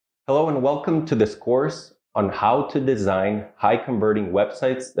Hello and welcome to this course on how to design high-converting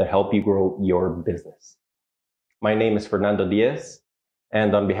websites that help you grow your business. My name is Fernando Diaz,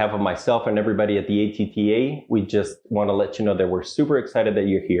 and on behalf of myself and everybody at the ATTA, we just want to let you know that we're super excited that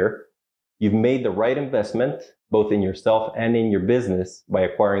you're here. You've made the right investment, both in yourself and in your business, by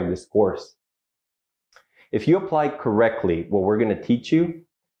acquiring this course. If you apply correctly what we're going to teach you,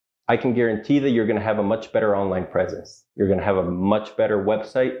 I can guarantee that you're going to have a much better online presence. You're going to have a much better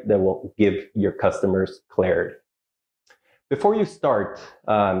website that will give your customers clarity. Before you start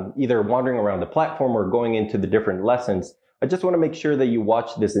either wandering around the platform or going into the different lessons, I just want to make sure that you watch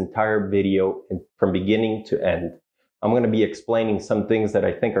this entire video from beginning to end. I'm going to be explaining some things that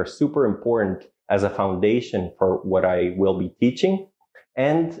I think are super important as a foundation for what I will be teaching.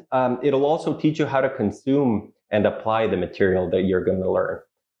 And it'll also teach you how to consume and apply the material that you're going to learn.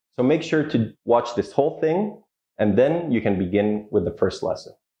 So make sure to watch this whole thing, and then you can begin with the first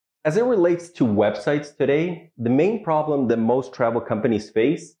lesson. As it relates to websites today, the main problem that most travel companies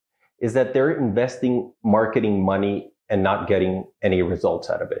face is that they're investing marketing money and not getting any results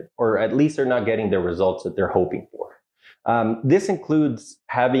out of it, or at least they're not getting the results that they're hoping for. This includes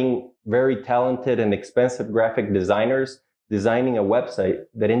having very talented and expensive graphic designers designing a website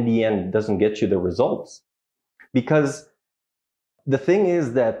that in the end doesn't get you the results. Because the thing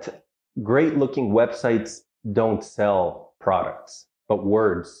is that great looking websites don't sell products, but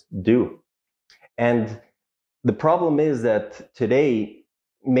words do. And the problem is that today,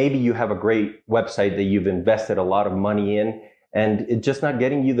 maybe you have a great website that you've invested a lot of money in, and it's just not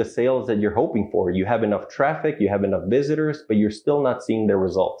getting you the sales that you're hoping for. You have enough traffic, you have enough visitors, but you're still not seeing the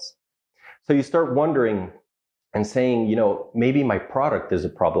results. So you start wondering and saying, maybe my product is a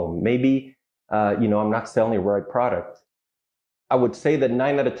problem. Maybe, I'm not selling the right product. I would say that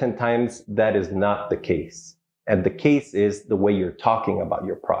 9 out of 10 times that is not the case. And the case is the way you're talking about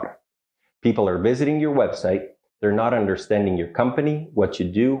your product. People are visiting your website. They're not understanding your company, what you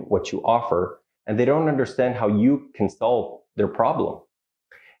do, what you offer, and they don't understand how you can solve their problem.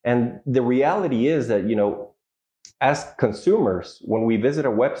 And the reality is that, as consumers, when we visit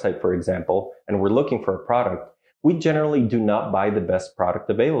a website, for example, and we're looking for a product, we generally do not buy the best product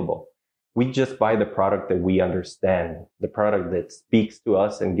available. We just buy the product that we understand, the product that speaks to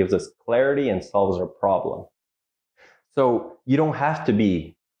us and gives us clarity and solves our problem. So you don't have to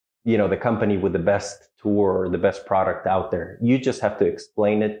be, the company with the best tour or the best product out there. You just have to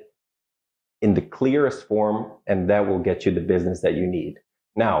explain it in the clearest form, and that will get you the business that you need.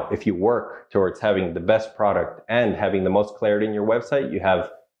 Now, if you work towards having the best product and having the most clarity in your website, you have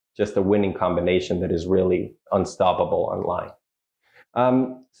just a winning combination that is really unstoppable online.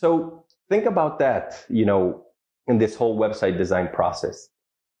 So think about that, in this whole website design process.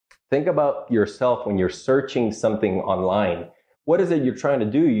 Think about yourself when you're searching something online. What is it you're trying to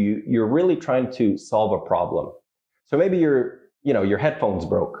do? You're really trying to solve a problem. So maybe your headphones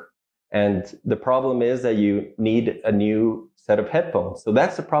broke, and the problem is that you need a new set of headphones. So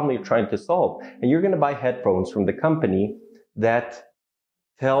that's the problem you're trying to solve. And you're going to buy headphones from the company that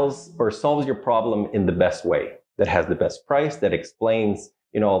tells or solves your problem in the best way, that has the best price, that explains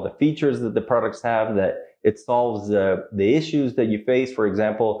all the features that the products have, that it solves the issues that you face. For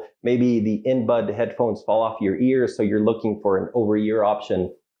example, maybe the in-bud headphones fall off your ears, so you're looking for an over-ear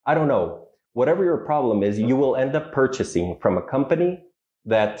option. I don't know. Whatever your problem is, you will end up purchasing from a company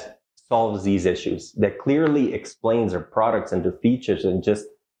that solves these issues, that clearly explains their products and their features, and just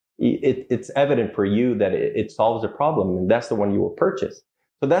it's evident for you that it solves the problem, and that's the one you will purchase.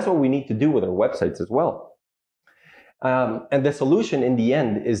 So that's what we need to do with our websites as well. And the solution in the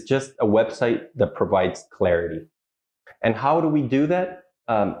end is just a website that provides clarity. And how do we do that?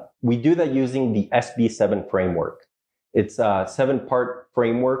 We do that using the SB7 framework. It's a 7-part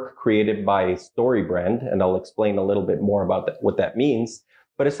framework created by StoryBrand, and I'll explain a little bit more about what that means.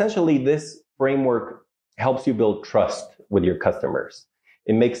 But essentially, this framework helps you build trust with your customers.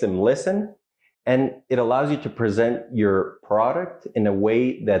 It makes them listen, and it allows you to present your product in a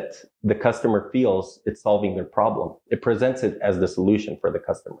way that the customer feels it's solving their problem. It presents it as the solution for the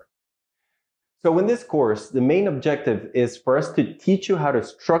customer. So in this course, the main objective is for us to teach you how to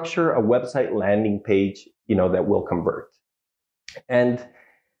structure a website landing page, that will convert. And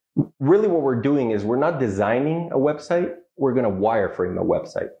really what we're doing is we're not designing a website, we're going to wireframe a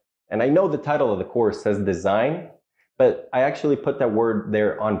website. And I know the title of the course says design, but I actually put that word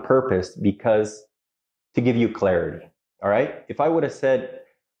there on purpose because to give you clarity, all right? If I would have said,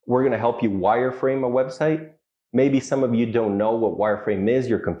 we're going to help you wireframe a website, maybe some of you don't know what wireframe is,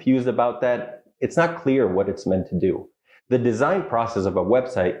 you're confused about that. It's not clear what it's meant to do. The design process of a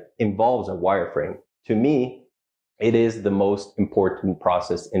website involves a wireframe. To me, it is the most important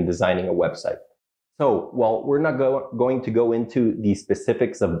process in designing a website. So while we're not going to go into the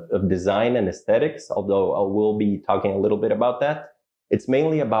specifics of design and aesthetics, although I will be talking a little bit about that, it's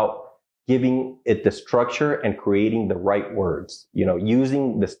mainly about giving it the structure and creating the right words,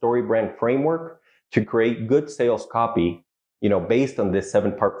 using the story brand framework to create good sales copy, based on this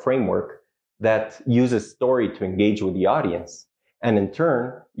 7-part framework that uses story to engage with the audience. And in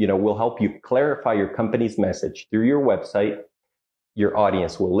turn, will help you clarify your company's message through your website. Your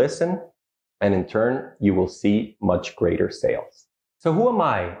audience will listen, and in turn, you will see much greater sales. So who am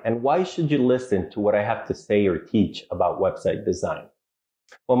I, and why should you listen to what I have to say or teach about website design?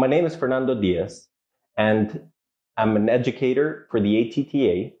 Well, my name is Fernando Diaz, and I'm an educator for the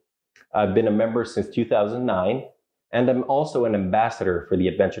ATTA. I've been a member since 2009, and I'm also an ambassador for the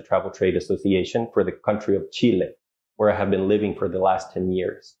Adventure Travel Trade Association for the country of Chile, where I have been living for the last 10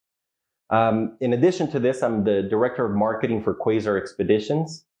 years. In addition to this, I'm the director of marketing for Quasar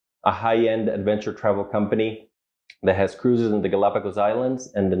Expeditions, a high-end adventure travel company that has cruises in the Galapagos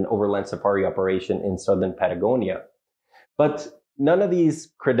Islands and an overland safari operation in southern Patagonia. But none of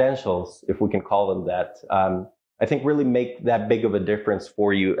these credentials, if we can call them that, I think really make that big of a difference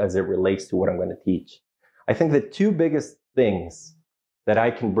for you as it relates to what I'm going to teach. I think the two biggest things that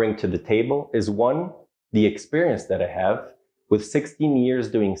I can bring to the table is one, the experience that I have with 16 years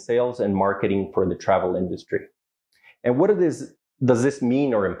doing sales and marketing for the travel industry. And what does this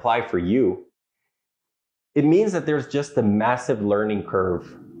mean or imply for you? It means that there's just a massive learning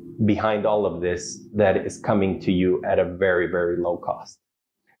curve behind all of this that is coming to you at a very, very low cost.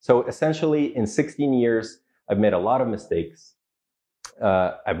 So essentially, in 16 years, I've made a lot of mistakes.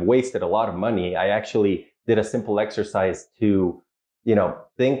 I've wasted a lot of money. I actually did a simple exercise to,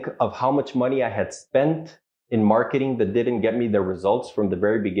 think of how much money I had spent in marketing that didn't get me the results from the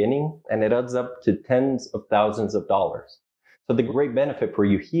very beginning, and it adds up to tens of thousands of dollars. So the great benefit for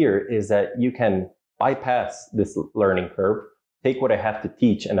you here is that you can bypass this learning curve, take what I have to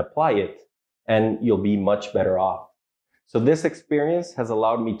teach and apply it, and you'll be much better off. So this experience has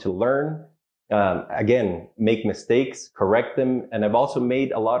allowed me to learn, again, make mistakes, correct them, and I've also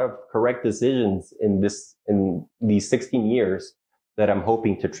made a lot of correct decisions in these 16 years that I'm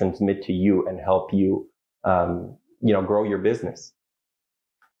hoping to transmit to you and help you, grow your business.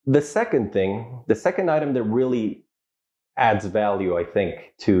 The second item that really adds value, I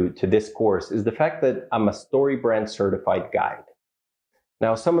think, to this course is the fact that I'm a StoryBrand certified guide.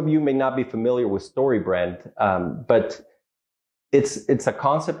 Now, some of you may not be familiar with StoryBrand, but it's a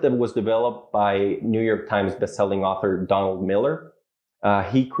concept that was developed by New York Times bestselling author Donald Miller.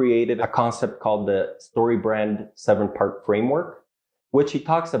 He created a concept called the StoryBrand 7-part framework, which he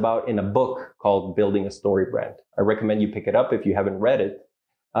talks about in a book called Building a Story Brand. I recommend you pick it up if you haven't read it.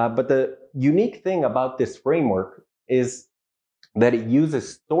 But the unique thing about this framework is that it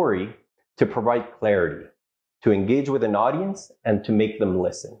uses story to provide clarity, to engage with an audience, and to make them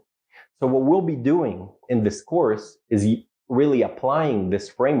listen. So what we'll be doing in this course is really applying this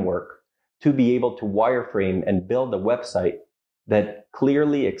framework to be able to wireframe and build a website that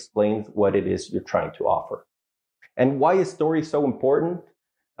clearly explains what it is you're trying to offer. And why is story so important?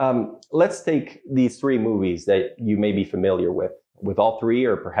 Let's take these 3 movies that you may be familiar with all 3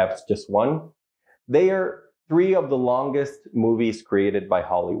 or perhaps just one. They are 3 of the longest movies created by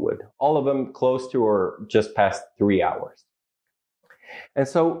Hollywood, all of them close to or just past 3 hours. And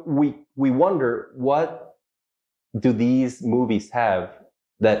so we wonder, what do these movies have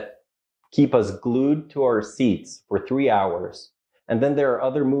that keep us glued to our seats for 3 hours? And then there are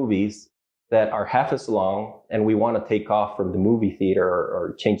other movies that are half as long and we want to take off from the movie theater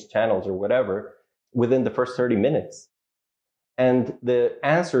or change channels or whatever within the first 30 minutes. And the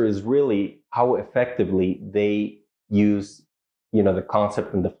answer is really how effectively they use, the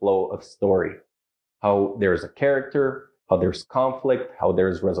concept and the flow of story. How there's a character, how there's conflict, how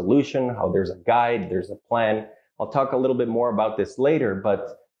there's resolution, how there's a guide, there's a plan. I'll talk a little bit more about this later,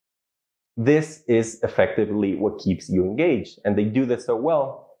 but this is effectively what keeps you engaged. And they do this so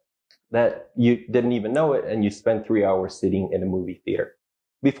well that you didn't even know it, and you spent 3 hours sitting in a movie theater.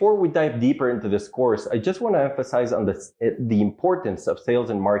 Before we dive deeper into this course, I just want to emphasize on the importance of sales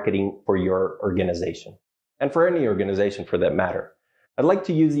and marketing for your organization, and for any organization for that matter. I'd like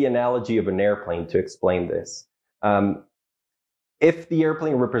to use the analogy of an airplane to explain this. If the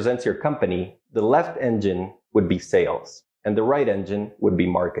airplane represents your company, the left engine would be sales, and the right engine would be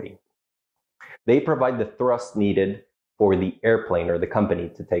marketing. They provide the thrust needed for the airplane or the company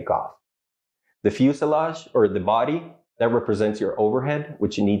to take off. The fuselage or the body, that represents your overhead,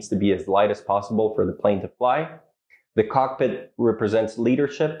 which needs to be as light as possible for the plane to fly. The cockpit represents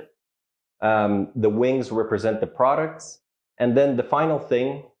leadership. The wings represent the products. And then the final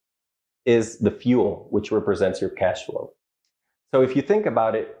thing is the fuel, which represents your cash flow. So if you think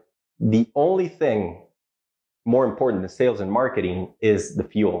about it, the only thing more important than sales and marketing is the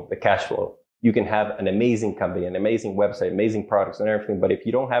fuel, the cash flow. You can have an amazing company, an amazing website, amazing products and everything, but if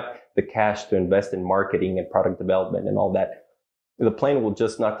you don't have the cash to invest in marketing and product development and all that, the plane will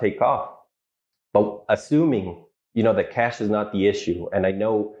just not take off. But assuming, that cash is not the issue, and I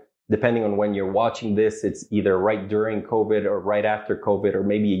know depending on when you're watching this, it's either right during COVID or right after COVID, or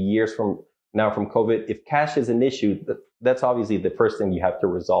maybe years from now from COVID. If cash is an issue, that's obviously the first thing you have to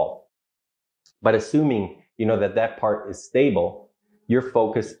resolve. But assuming, that part is stable, your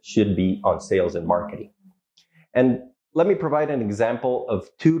focus should be on sales and marketing. And let me provide an example of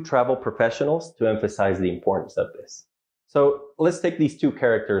two travel professionals to emphasize the importance of this. So let's take these two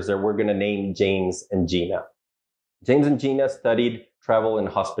characters that we're going to name James and Gina. James and Gina studied travel and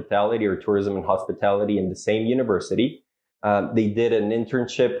hospitality, or tourism and hospitality, in the same university. They did an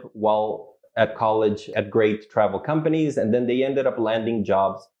internship while at college at great travel companies, and then they ended up landing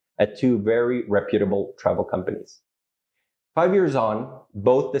jobs at two very reputable travel companies. 5 years on,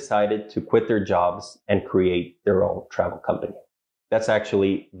 both decided to quit their jobs and create their own travel company. That's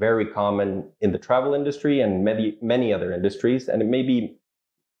actually very common in the travel industry and many other industries, and it may be,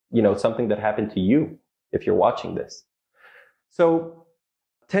 something that happened to you if you're watching this. So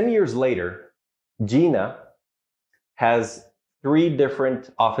 10 years later, Gina has 3 different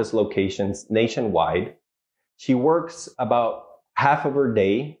office locations nationwide. She works about half of her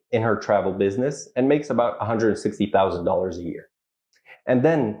day in her travel business and makes about $160,000 a year. And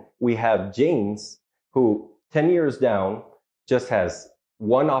then we have James, who 10 years down just has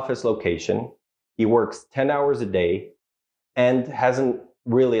 1 office location. He works 10 hours a day and hasn't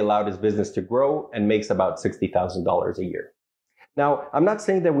really allowed his business to grow and makes about $60,000 a year. Now, I'm not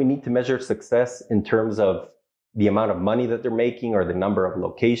saying that we need to measure success in terms of the amount of money that they're making or the number of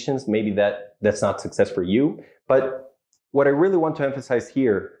locations. Maybe that's not success for you. But what I really want to emphasize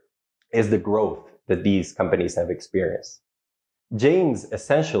here is the growth that these companies have experienced. James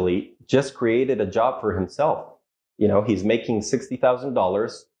essentially just created a job for himself. He's making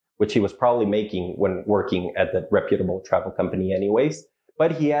 $60,000, which he was probably making when working at that reputable travel company anyways.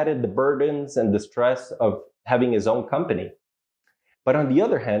 But he added the burdens and the stress of having his own company. But on the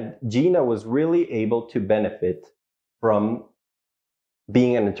other hand, Gina was really able to benefit from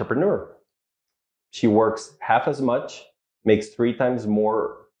being an entrepreneur. She works half as much, makes 3 times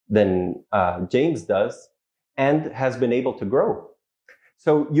more than James does, and has been able to grow.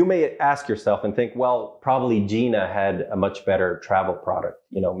 So you may ask yourself and think, well, probably Gina had a much better travel product.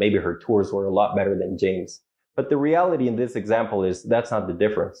 Maybe her tours were a lot better than James. But the reality in this example is that's not the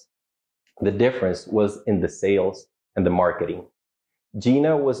difference. The difference was in the sales and the marketing.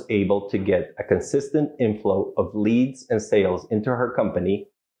 Gina was able to get a consistent inflow of leads and sales into her company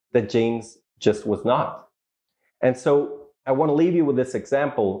that James just was not. And so I want to leave you with this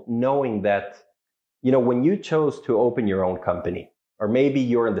example, knowing that, when you chose to open your own company, or maybe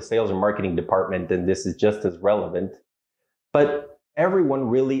you're in the sales and marketing department and this is just as relevant, but everyone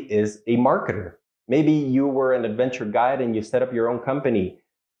really is a marketer. Maybe you were an adventure guide and you set up your own company.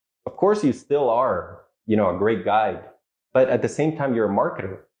 Of course, you still are, a great guide, but at the same time, you're a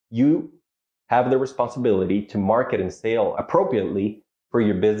marketer. You have the responsibility to market and sell appropriately for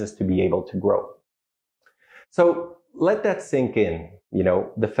your business to be able to grow. So let that sink in,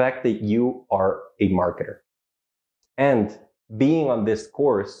 the fact that you are a marketer. And being on this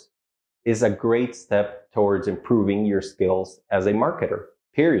course is a great step towards improving your skills as a marketer,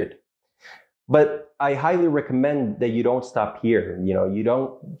 period. But I highly recommend that you don't stop here. You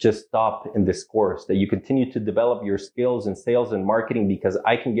don't just stop in this course, that you continue to develop your skills in sales and marketing, because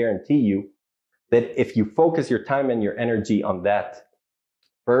I can guarantee you that if you focus your time and your energy on that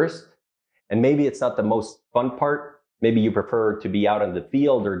first, and maybe it's not the most fun part, maybe you prefer to be out in the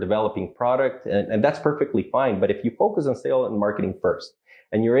field or developing product, and that's perfectly fine. But if you focus on sales and marketing first,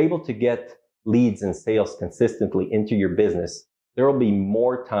 and you're able to get leads and sales consistently into your business, there will be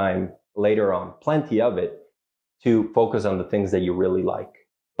more time later on, plenty of it, to focus on the things that you really like.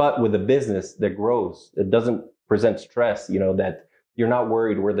 But with a business that grows, it doesn't present stress, that you're not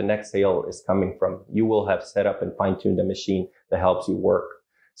worried where the next sale is coming from. You will have set up and fine-tuned a machine that helps you work.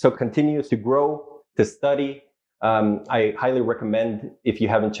 So continue to grow, to study. I highly recommend, if you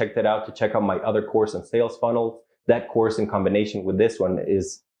haven't checked it out, to check out my other course on sales funnels. That course in combination with this one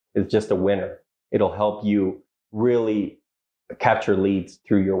is just a winner. It'll help you really capture leads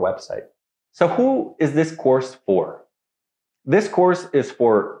through your website. So who is this course for? This course is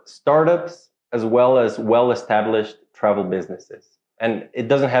for startups as well as well-established travel businesses. And it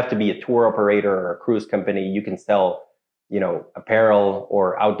doesn't have to be a tour operator or a cruise company. You can sell, apparel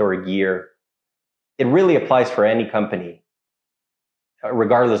or outdoor gear. It really applies for any company,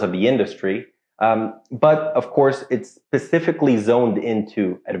 regardless of the industry. But of course, it's specifically zoned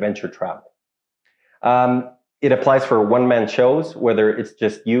into adventure travel. It applies for one-man shows, whether it's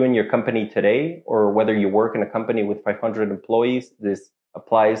just you and your company today, or whether you work in a company with 500 employees. This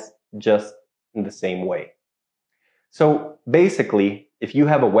applies just in the same way. So basically, if you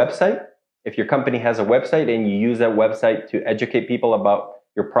have a website, if your company has a website and you use that website to educate people about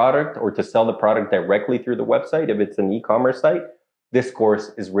your product or to sell the product directly through the website, if it's an e-commerce site, this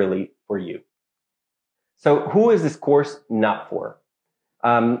course is really for you. So who is this course not for?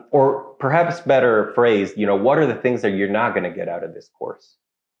 Or perhaps better phrased, what are the things that you're not going to get out of this course?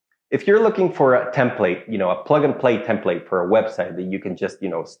 If you're looking for a template, a plug and play template for a website that you can just,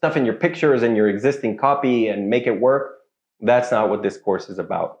 stuff in your pictures and your existing copy and make it work, that's not what this course is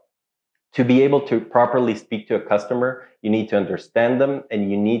about. To be able to properly speak to a customer, you need to understand them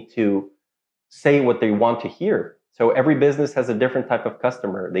and you need to say what they want to hear. So every business has a different type of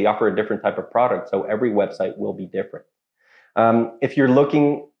customer. They offer a different type of product. So every website will be different. If you're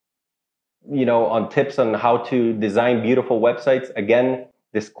looking, on tips on how to design beautiful websites, again,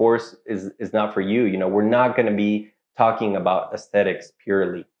 this course is not for you. We're not going to be talking about aesthetics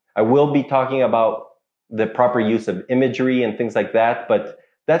purely. I will be talking about the proper use of imagery and things like that, but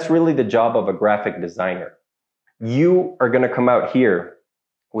that's really the job of a graphic designer. You are going to come out here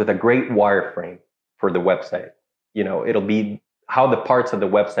with a great wireframe for the website. It'll be how the parts of the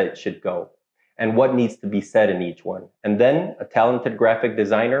website should go and what needs to be said in each one. And then a talented graphic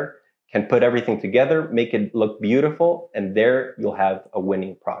designer can put everything together, make it look beautiful, and there you'll have a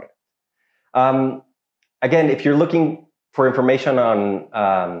winning product. Again, if you're looking for information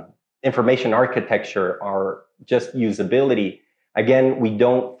on information architecture or just usability, again, we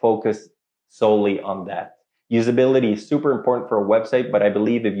don't focus solely on that. Usability is super important for a website, but I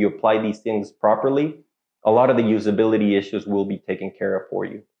believe if you apply these things properly, a lot of the usability issues will be taken care of for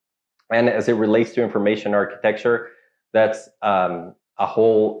you. And as it relates to information architecture, that's a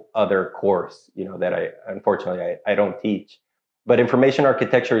whole other course, that unfortunately I don't teach. But information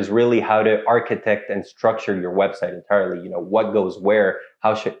architecture is really how to architect and structure your website entirely. What goes where,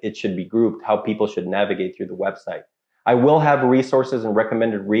 how it should be grouped, how people should navigate through the website. I will have resources and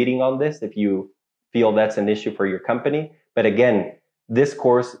recommended reading on this if you feel that's an issue for your company. But again, this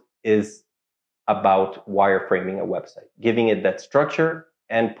course is about wireframing a website, giving it that structure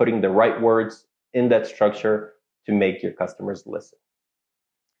and putting the right words in that structure to make your customers listen.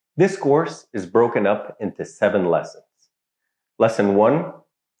 This course is broken up into 7 lessons. Lesson 1,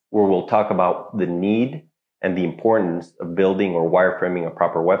 where we'll talk about the need and the importance of building or wireframing a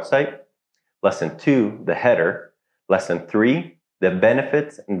proper website. Lesson 2, the header. Lesson 3, the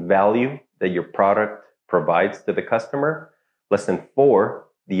benefits and value that your product provides to the customer. Lesson 4,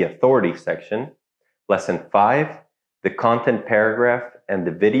 the authority section. Lesson 5, the content paragraph and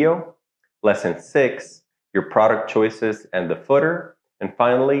the video. Lesson 6, your product choices and the footer. And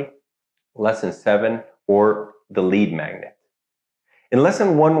finally, lesson 7, or the lead magnet. In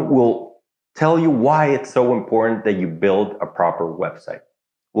lesson 1, we'll tell you why it's so important that you build a proper website.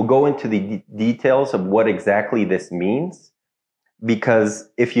 We'll go into the details of what exactly this means, because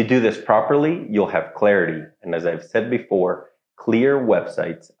if you do this properly, you'll have clarity. And as I've said before, clear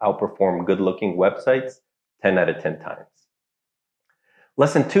websites outperform good-looking websites 10 out of 10 times.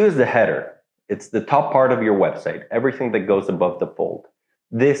 Lesson 2 is the header. It's the top part of your website, everything that goes above the fold.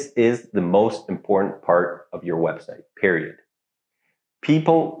 This is the most important part of your website, period.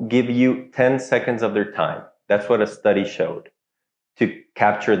 People give you 10 seconds of their time. That's what a study showed, to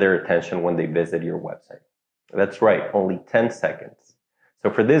capture their attention when they visit your website. That's right, only 10 seconds. So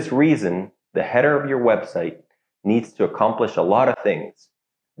for this reason, the header of your website needs to accomplish a lot of things.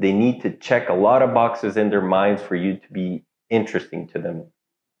 They need to check a lot of boxes in their minds for you to be interesting to them,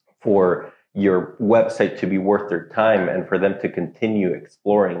 for your website to be worth their time, and for them to continue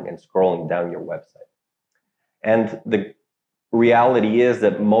exploring and scrolling down your website. And the reality is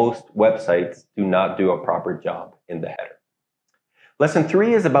that most websites do not do a proper job in the header. Lesson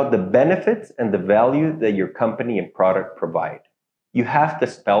 3 is about the benefits and the value that your company and product provide. You have to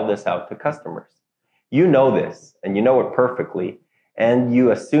spell this out to customers. You know this, and you know it perfectly, and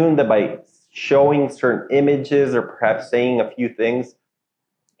you assume that by showing certain images or perhaps saying a few things,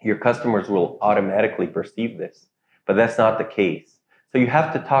 your customers will automatically perceive this. But that's not the case. So you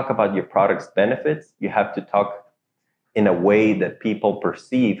have to talk about your product's benefits. You have to talk in a way that people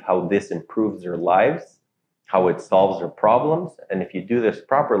perceive how this improves their lives, how it solves their problems. And if you do this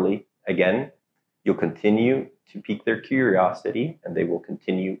properly, again, you'll continue to pique their curiosity, and they will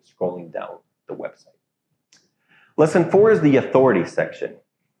continue scrolling down the website. Lesson 4 is the authority section.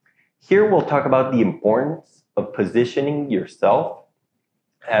 Here we'll talk about the importance of positioning yourself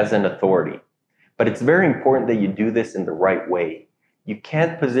as an authority. But it's very important that you do this in the right way. You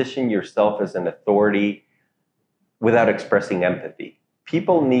can't position yourself as an authority without expressing empathy.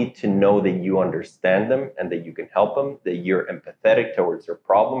 People need to know that you understand them and that you can help them, that you're empathetic towards their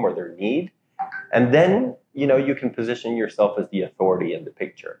problem or their need. And then, you can position yourself as the authority in the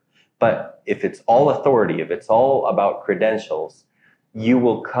picture. But if it's all authority, if it's all about credentials, you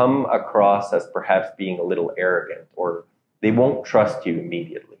will come across as perhaps being a little arrogant, or they won't trust you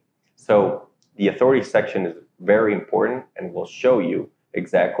immediately. So the authority section is very important and will show you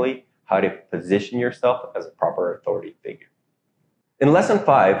exactly how to position yourself as a proper authority figure. In lesson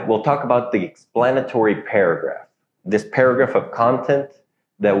 5, we'll talk about the explanatory paragraph. This paragraph of content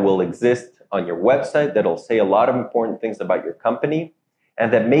that will exist on your website that'll say a lot of important things about your company,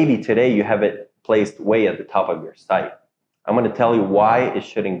 and that maybe today you have it placed way at the top of your site. I'm going to tell you why it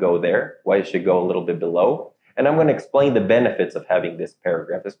shouldn't go there, why it should go a little bit below, and I'm going to explain the benefits of having this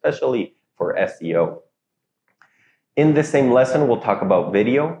paragraph, especially for SEO. In the same lesson, we'll talk about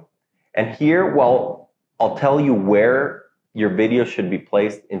video. And here, I'll tell you where your video should be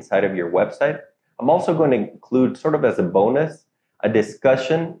placed inside of your website, I'm also going to include, sort of as a bonus, a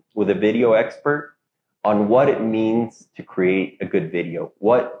discussion with a video expert on what it means to create a good video,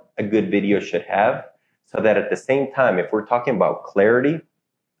 what a good video should have, so that at the same time, if we're talking about clarity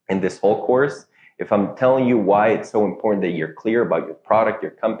in this whole course, if I'm telling you why it's so important that you're clear about your product,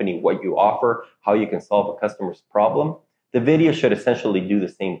 your company, what you offer, how you can solve a customer's problem, the video should essentially do the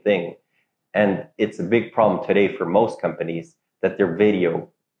same thing. And it's a big problem today for most companies that their video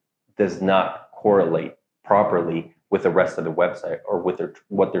does not correlate properly with the rest of the website or with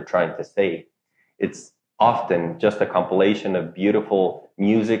what they're trying to say. It's often just a compilation of beautiful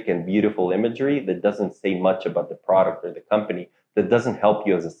music and beautiful imagery that doesn't say much about the product or the company, that doesn't help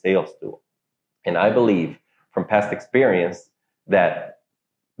you as a sales tool. And I believe from past experience that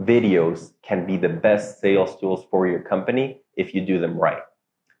videos can be the best sales tools for your company if you do them right.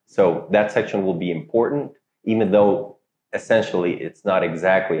 So that section will be important, even though essentially it's not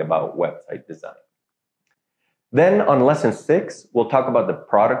exactly about website design. Then on lesson 6, we'll talk about the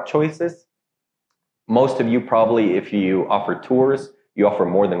product choices. Most of you probably, if you offer tours, you offer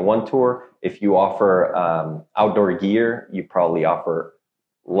more than one tour. If you offer outdoor gear, you probably offer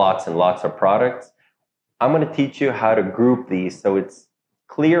lots and lots of products. I'm going to teach you how to group these so it's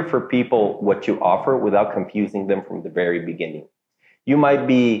clear for people what you offer without confusing them from the very beginning. You might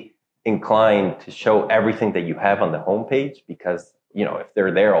be inclined to show everything that you have on the homepage because, if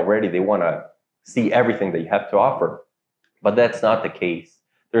they're there already, they want to see everything that you have to offer. But that's not the case.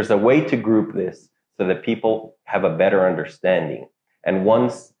 There's a way to group this so that people have a better understanding. And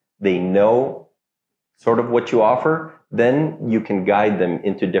once they know sort of what you offer, then you can guide them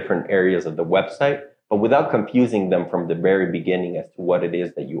into different areas of the website, but without confusing them from the very beginning as to what it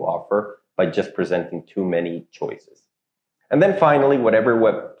is that you offer by just presenting too many choices. And then finally, whatever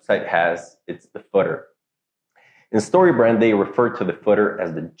website has, it's the footer. In StoryBrand, they refer to the footer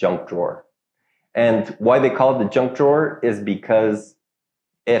as the junk drawer. And why they call it the junk drawer is because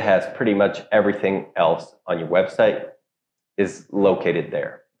it has pretty much everything else on your website is located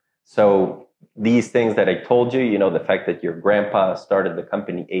there. So these things that I told you, the fact that your grandpa started the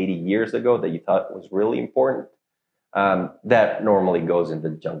company 80 years ago that you thought was really important, that normally goes in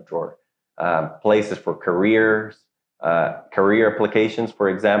the junk drawer. Places for careers, career applications, for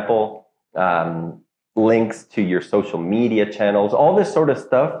example, links to your social media channels, all this sort of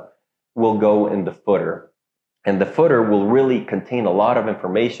stuff will go in the footer. And the footer will really contain a lot of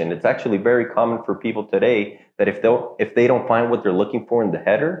information. It's actually very common for people today that if they don't find what they're looking for in the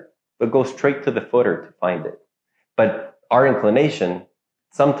header, they'll go straight to the footer to find it. But our inclination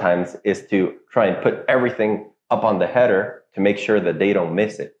sometimes is to try and put everything up on the header to make sure that they don't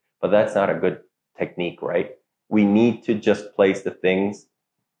miss it. But that's not a good technique, right? We need to just place the things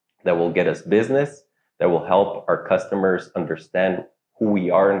that will get us business, that will help our customers understand who we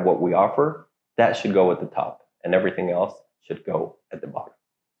are and what we offer. That should go at the top. And everything else should go at the bottom.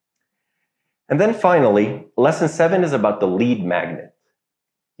 And then finally, lesson 7 is about the lead magnet.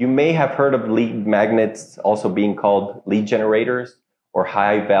 You may have heard of lead magnets also being called lead generators or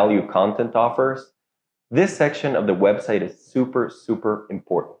high value content offers. This section of the website is super, super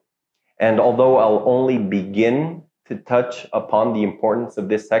important. And although I'll only begin to touch upon the importance of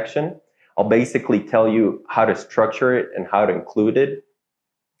this section, I'll basically tell you how to structure it and how to include it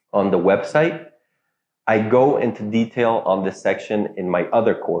on the website. I go into detail on this section in my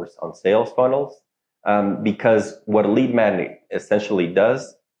other course on sales funnels, because what a lead magnet essentially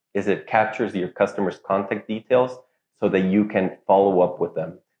does is it captures your customer's contact details so that you can follow up with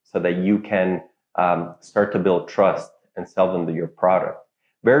them, so that you can start to build trust and sell them your product.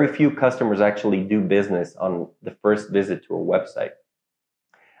 Very few customers actually do business on the first visit to a website.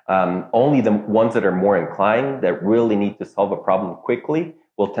 Only the ones that are more inclined, that really need to solve a problem quickly,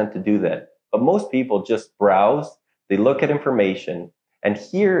 will tend to do that. But most people just browse, they look at information, and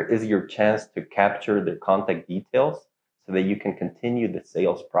here is your chance to capture their contact details so that you can continue the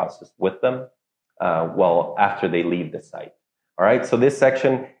sales process with them well after they leave the site. All right, so this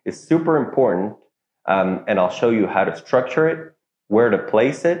section is super important, and I'll show you how to structure it, where to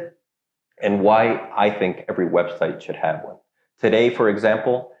place it, and why I think every website should have one. Today, for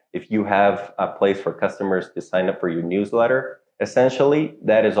example, if you have a place for customers to sign up for your newsletter, essentially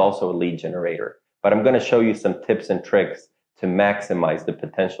that is also a lead generator. But I'm going to show you some tips and tricks to maximize the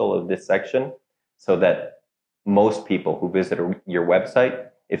potential of this section so that most people who visit your website,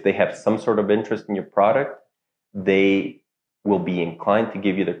 if they have some sort of interest in your product, they will be inclined to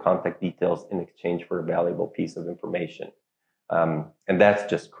give you their contact details in exchange for a valuable piece of information. And that's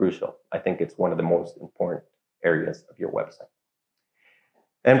just crucial. I think it's one of the most important areas of your website.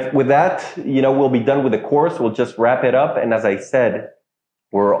 And with that, we'll be done with the course. We'll just wrap it up. And as I said,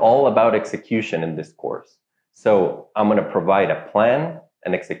 we're all about execution in this course. So I'm going to provide a plan,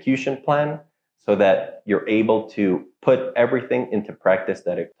 an execution plan, so that you're able to put everything into practice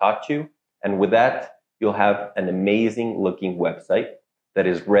that I've taught you. And with that, you'll have an amazing looking website that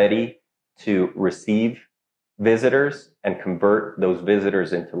is ready to receive visitors and convert those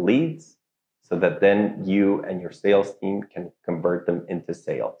visitors into leads so that then you and your sales team can convert them into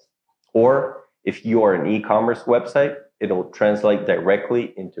sales. Or if you are an e-commerce website, it'll translate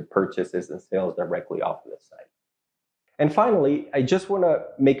directly into purchases and sales directly off of the site. And finally, I just want to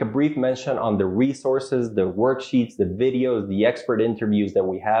make a brief mention on the resources, the worksheets, the videos, the expert interviews that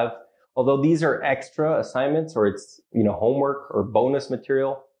we have. Although these are extra assignments or it's, homework or bonus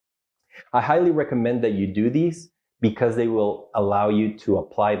material, I highly recommend that you do these because they will allow you to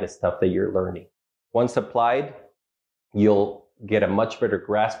apply the stuff that you're learning. Once applied, you'll get a much better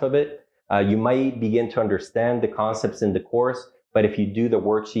grasp of it. You might begin to understand the concepts in the course, but if you do the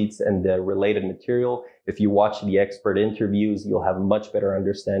worksheets and the related material, if you watch the expert interviews, you'll have a much better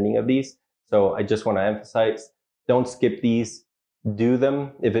understanding of these. So I just want to emphasize, don't skip these. Do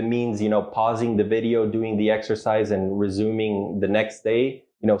them. If it means, pausing the video, doing the exercise and resuming the next day,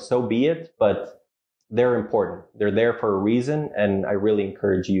 so be it. But they're important. They're there for a reason. And I really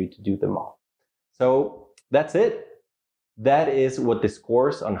encourage you to do them all. So that's it. That is what this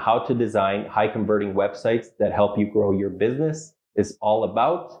course on how to design high converting websites that help you grow your business is all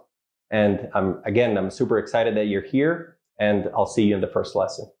about. And I'm super excited that you're here, and I'll see you in the first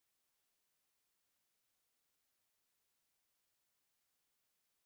lesson.